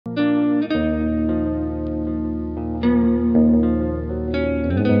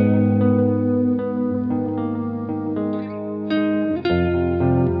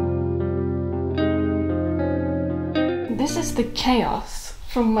chaos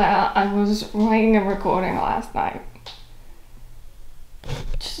from where I was writing and recording last night.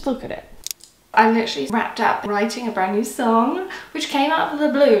 Just look at it. I literally wrapped up writing a brand new song, which came out of the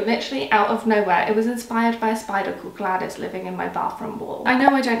blue, literally out of nowhere. It was inspired by a spider called Gladys living in my bathroom wall. I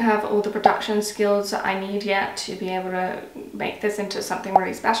know I don't have all the production skills that I need yet to be able to make this into something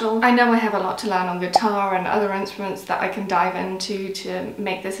really special. I know I have a lot to learn on guitar and other instruments that I can dive into to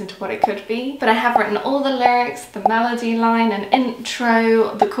make this into what it could be. But I have written all the lyrics, the melody line, an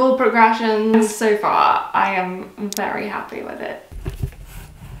intro, the chord progressions. So far, I am very happy with it.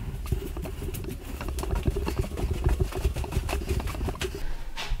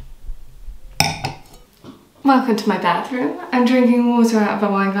 Welcome to my bathroom. I'm drinking water out of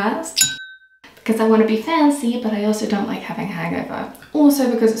a wine glass because I want to be fancy, but I also don't like having a hangover.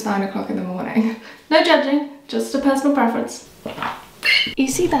 Also because it's 9 o'clock in the morning. No judging, just a personal preference. You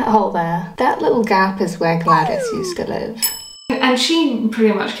see that hole there? That little gap is where Gladys used to live. And she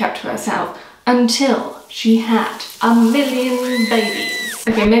pretty much kept to herself until she had a million babies.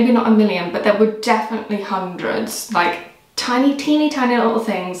 Okay, maybe not a million, but there were definitely hundreds, like tiny, teeny, tiny little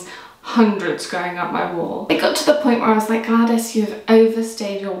things. Hundreds going up my wall. It got to the point where I was like, Gladys, you've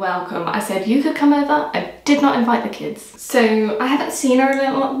overstayed your welcome. I said you could come over. I did not invite the kids. So I haven't seen her in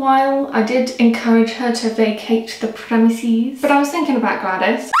a little while. I did encourage her to vacate the premises. But I was thinking about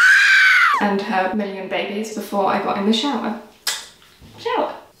Gladys and her million babies before I got in the shower.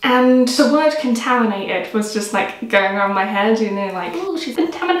 And the word contaminated was just like going around my head, you know, like, oh, she's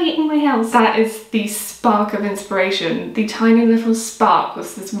contaminating my house. That is the spark of inspiration. The tiny little spark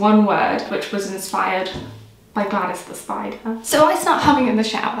was this one word, which was inspired by Gladys the spider. So I start humming in the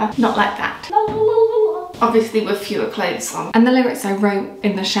shower, not like that. Obviously with fewer clothes on. And the lyrics I wrote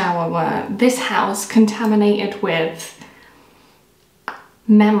in the shower were, this house contaminated with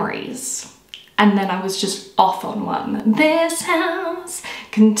memories. And then I was just off on one. This house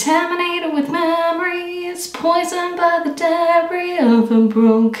contaminated with memories, poisoned by the debris of a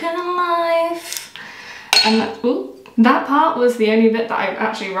broken life. And that part was the only bit that I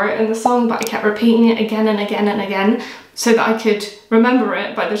actually wrote in the song, but I kept repeating it again and again and again so that I could remember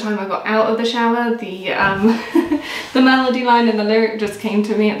it by the time I got out of the shower. The melody line and the lyric just came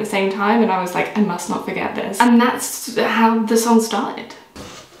to me at the same time, and I was like, I must not forget this. And that's how the song started.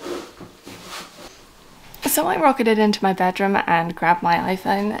 So I rocketed into my bedroom and grabbed my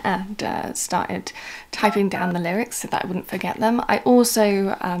iPhone and started typing down the lyrics so that I wouldn't forget them. I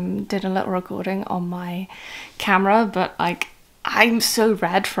also did a little recording on my camera, but like I'm so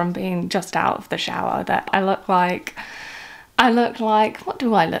red from being just out of the shower that I look like, what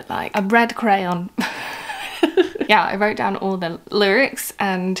do I look like? A red crayon. Yeah, I wrote down all the lyrics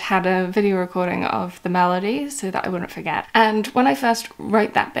and had a video recording of the melodies so that I wouldn't forget. And when I first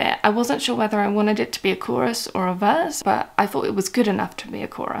wrote that bit, I wasn't sure whether I wanted it to be a chorus or a verse, but I thought it was good enough to be a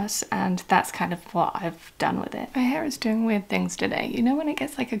chorus, and that's kind of what I've done with it. My hair is doing weird things today. You know when it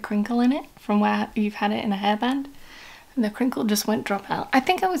gets like a crinkle in it from where you've had it in a hairband? And the crinkle just won't drop out. I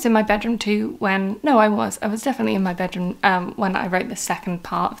think I was in my bedroom too when, no I was definitely in my bedroom when I wrote the second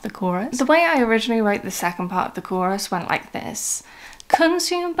part of the chorus. The way I originally wrote the second part of the chorus went like this.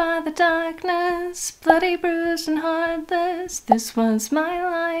 Consumed by the darkness, bloody, bruised and heartless, this was my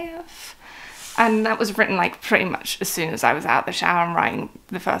life. And that was written like pretty much as soon as I was out of the shower and writing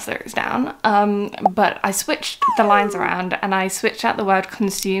the first lyrics down. But I switched the lines around and I switched out the word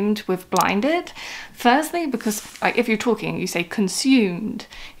consumed with blinded. Firstly, because like if you're talking, you say consumed,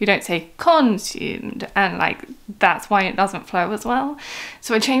 you don't say consumed, and like that's why it doesn't flow as well.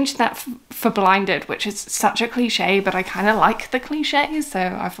 So I changed that for blinded, which is such a cliche, but I kind of like the cliche, so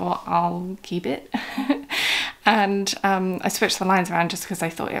I thought I'll keep it. And I switched the lines around just because I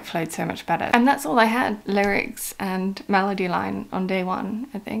thought it flowed so much better. And that's all I had, lyrics and melody line on day one,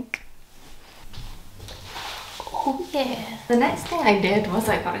 I think. Oh yeah. The next thing I did was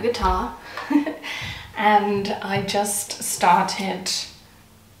I got a guitar and I just started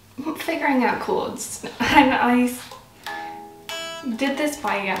figuring out chords. And I did this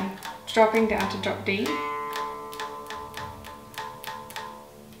by dropping down to drop D.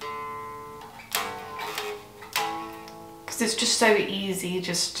 It's just so easy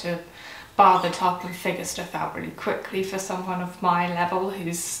just to bar the top and figure stuff out really quickly for someone of my level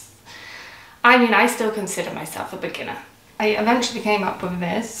who's, I mean, I still consider myself a beginner. I eventually came up with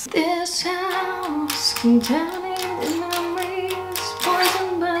this. This house contaminated memories,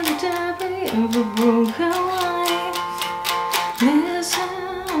 poisoned by the debris of a broken life. This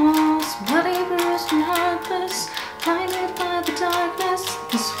house, bloody, bruised and heartless, blinded by the darkness,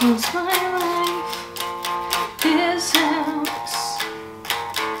 this was my life. This house.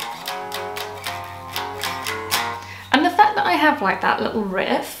 And the fact that I have of like that little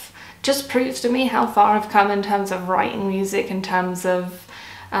riff just proves to me how far I've come in terms of writing music, in terms of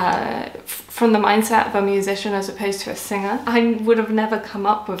from the mindset of a musician as opposed to a singer. I would have never come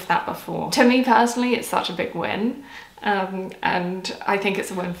up with that before. To me personally, it's such a big win, and I think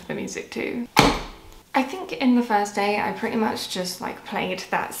it's a win for the music too. I think in the first day I pretty much just like played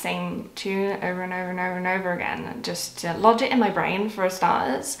that same tune over and over and over and over again, just to lodge it in my brain for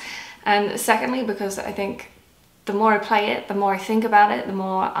starters, and secondly because I think the more I play it, the more I think about it, the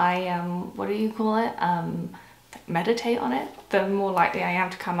more I what do you call it, meditate on it, the more likely I am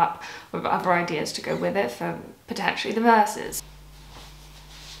to come up with other ideas to go with it for potentially the verses.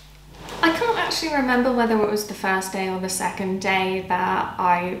 I can't actually remember whether it was the first day or the second day that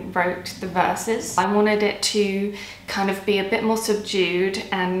I wrote the verses. I wanted it to kind of be a bit more subdued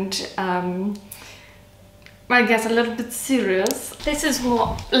and I guess a little bit serious. This is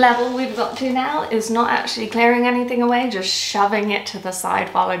what level we've got to now, is not actually clearing anything away, just shoving it to the side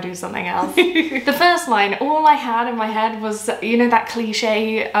while I do something else. The first line, all I had in my head was, you know that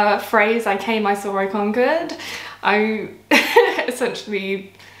cliche phrase, I came, I saw, I conquered? I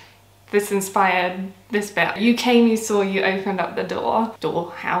essentially, this inspired this bit. You came, you saw, you opened up the door.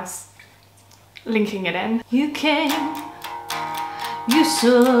 Door, house, linking it in. You came, you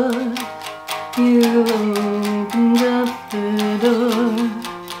saw, you opened up the door.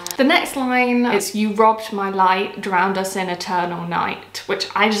 The next line is, you robbed my light, drowned us in eternal night, which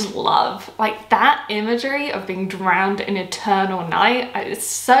I just love. Like that imagery of being drowned in eternal night, it's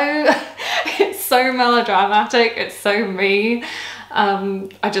so, it's so melodramatic, it's so me. I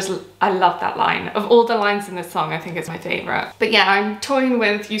love that line. Of all the lines in this song, I think it's my favorite. But yeah, I'm toying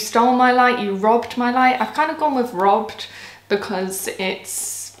with, you stole my light, you robbed my light. I've kind of gone with robbed because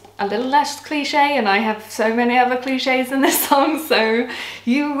it's a little less cliche and I have so many other cliches in this song. So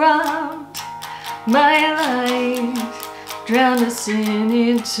you robbed my light, drowned us in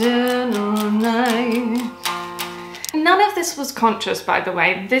eternal night. None of this was conscious, by the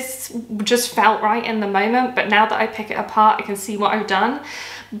way. This just felt right in the moment, but now that I pick it apart, I can see what I've done.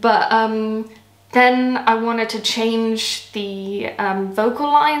 But then I wanted to change the vocal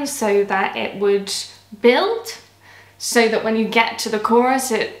line so that it would build, so that when you get to the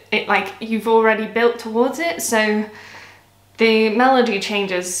chorus, it like you've already built towards it. So the melody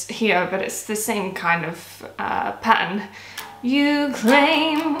changes here, but it's the same kind of pattern. You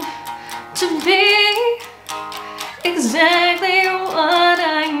claim to be exactly what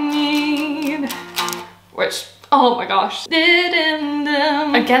I need, which, oh my gosh,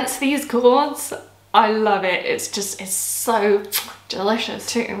 against these chords, I love it. It's just, it's so delicious.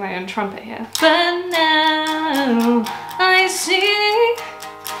 Tooting my own trumpet here. But now I see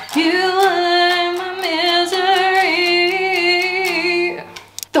you are my misery.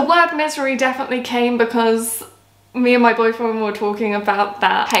 The word misery definitely came because me and my boyfriend were talking about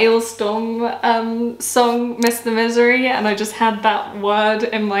that Hailstorm song, Miss the Misery, and I just had that word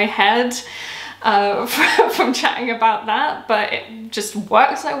in my head from chatting about that, but it just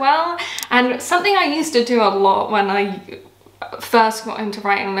works so well. And something I used to do a lot when I first got into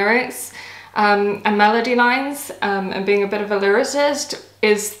writing lyrics and melody lines and being a bit of a lyricist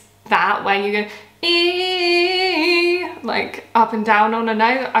is that where you go ee, like up and down on a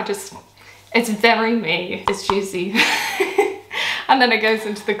note. It's very me. It's juicy. And then it goes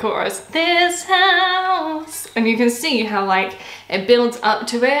into the chorus, this house, and you can see how like it builds up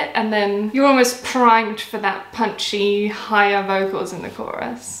to it and then you're almost primed for that punchy higher vocals in the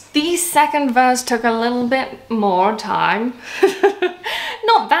chorus. The second verse took a little bit more time.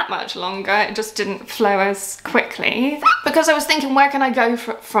 Not that much longer, it just didn't flow as quickly because I was thinking, where can I go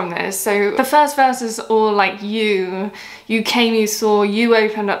from this? So the first verse is all like you came, you saw, you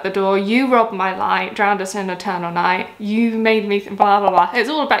opened up the door, you robbed my light, drowned us in eternal night, you made me blah blah blah. It's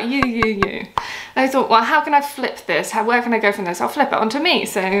all about you. And I thought, well, how can I flip this? Where can I go from this? I'll flip it onto me.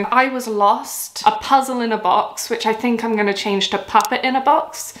 So I was lost, a puzzle in a box, which I think I'm going to change to puppet in a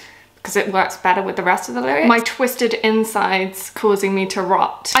box, because it works better with the rest of the lyrics. My twisted insides causing me to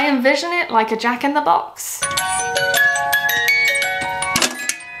rot. I envision it like a Jack-in-the-Box.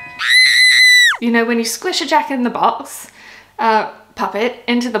 You know, when you squish a Jack-in-the-Box puppet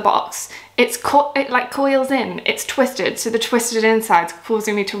into the box, it like coils in, it's twisted, so the twisted insides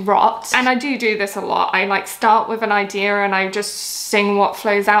causing me to rot. And I do this a lot. I like start with an idea and I just sing what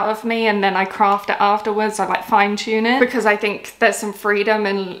flows out of me and then I craft it afterwards. I like fine tune it because I think there's some freedom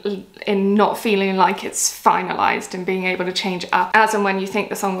in not feeling like it's finalized and being able to change it up as and when you think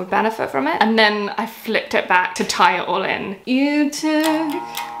the song would benefit from it. And then I flipped it back to tie it all in. You took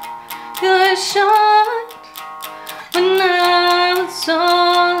your shot when I was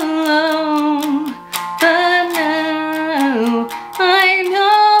all alone, but now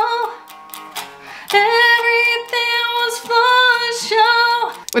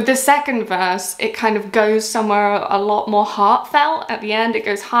With the second verse, it kind of goes somewhere a lot more heartfelt. At the end, it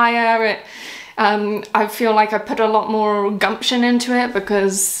goes higher. I feel like I put a lot more gumption into it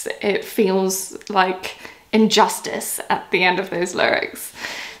because it feels like injustice at the end of those lyrics.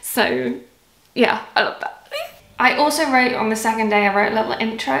 So yeah, I love that. I also wrote, on the second day, I wrote a little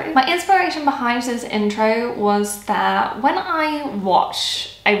intro. My inspiration behind this intro was that when I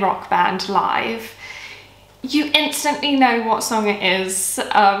watch a rock band live, you instantly know what song it is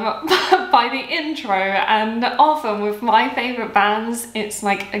by the intro, and often with my favourite bands, it's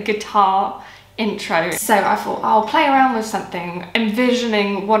like a guitar intro. So I thought I'll play around with something,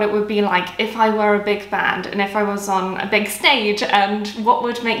 envisioning what it would be like if I were a big band and if I was on a big stage, and what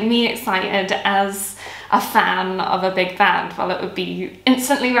would make me excited as a fan of a big band. Well, it would be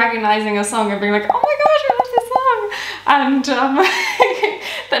instantly recognizing a song and being like, oh my gosh, I love this song, and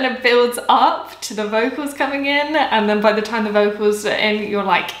then it builds up to the vocals coming in, and then by the time the vocals are in, you're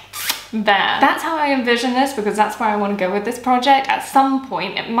like, there. That's how I envision this, because that's where I want to go with this project. At some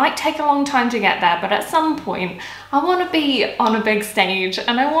point, it might take a long time to get there, but at some point I want to be on a big stage,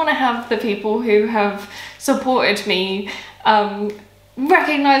 and I want to have the people who have supported me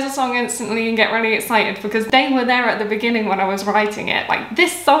recognize a song instantly and get really excited because they were there at the beginning when I was writing it. Like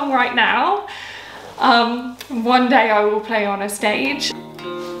this song right now, one day I will play on a stage.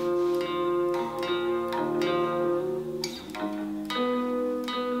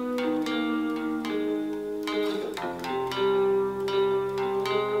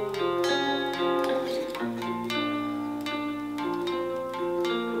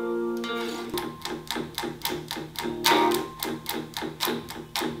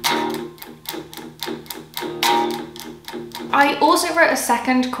 I also wrote a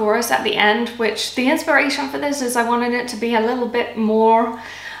second chorus at the end, which the inspiration for this is I wanted it to be a little bit more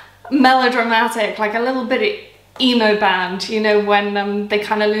melodramatic, like a little bit emo band, you know, when they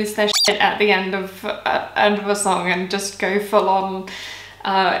kind of lose their shit at the end of a song and just go full on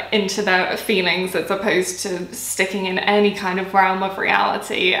into their feelings, as opposed to sticking in any kind of realm of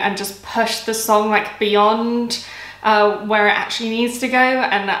reality, and just push the song like beyond where it actually needs to go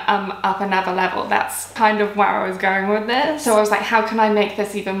and up another level. That's kind of where I was going with this. So I was like, how can I make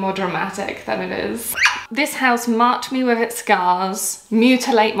this even more dramatic than it is? This house marked me with its scars,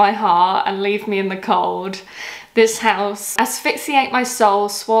 mutilate my heart and leave me in the cold. This house asphyxiate my soul,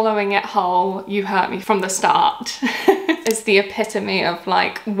 swallowing it whole, you hurt me from the start. It's the epitome of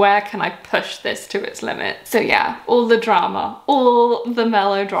like, where can I push this to its limit? So yeah, all the drama, all the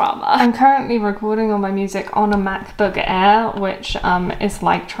melodrama. I'm currently recording all my music on a MacBook Air, which is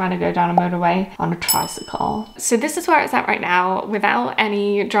like trying to go down a motorway on a tricycle. So this is where it's at right now, without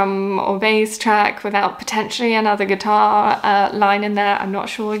any drum or bass track, without potentially another guitar line in there. I'm not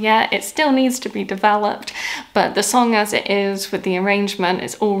sure yet. It still needs to be developed, but the song as it is with the arrangement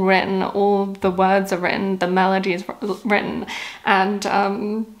is all written, all the words are written, the melody is written, and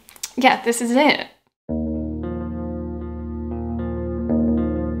yeah, this is it.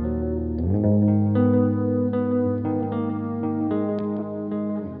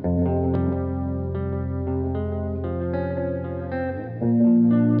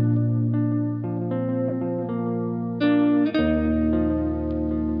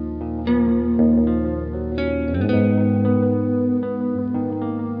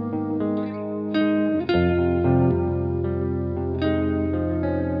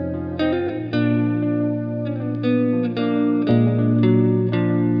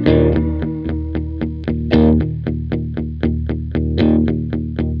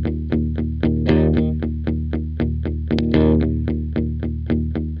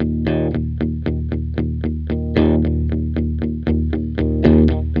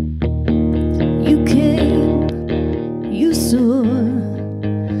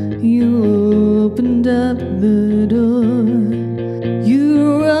 You opened up the door.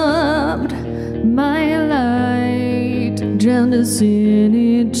 You robbed my light, drowned us in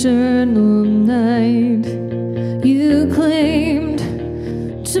eternal night. You claimed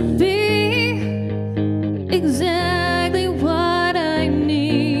to be exactly what I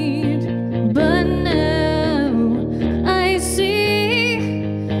need, but now I see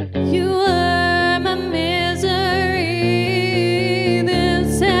you are my misery.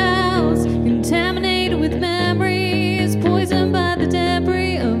 This house contaminated with memories, poisoned by the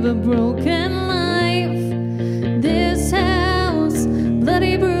debris of a broken life. This house,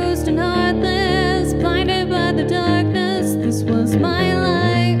 bloody, bruised and heartless, blinded by the darkness. This was my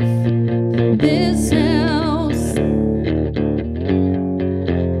life. This house.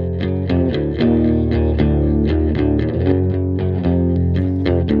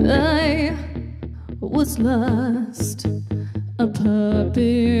 I was lost a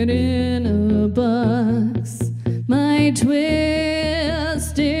puppet in a box, my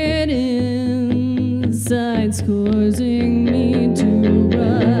twisted insides causing me to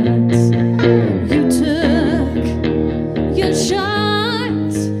rot. You took your shot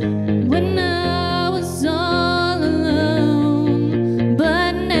when I was all alone,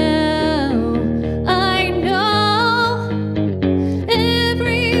 but now I know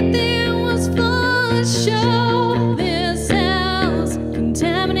everything was for show. This house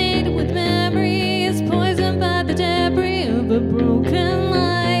contaminated with memories, poisoned by the debris of a broken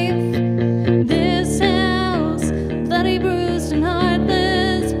life. This house, bloody, bruised and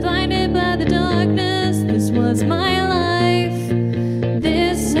heartless, blinded by the darkness. This was my life.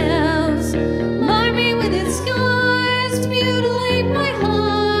 This house marred me with its scars, mutilate my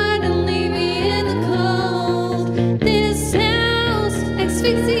heart and leave me in the cold. This house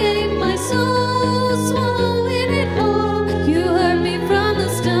asphyxiate my soul, swallowing it whole. You hurt me from the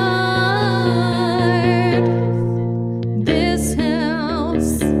start. This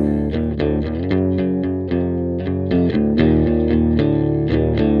house.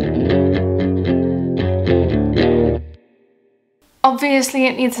 Obviously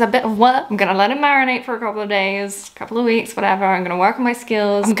it needs a bit of work. I'm gonna let it marinate for a couple of days, couple of weeks, whatever. I'm gonna work on my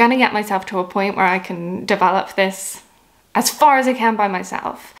skills. I'm gonna get myself to a point where I can develop this as far as I can by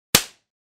myself.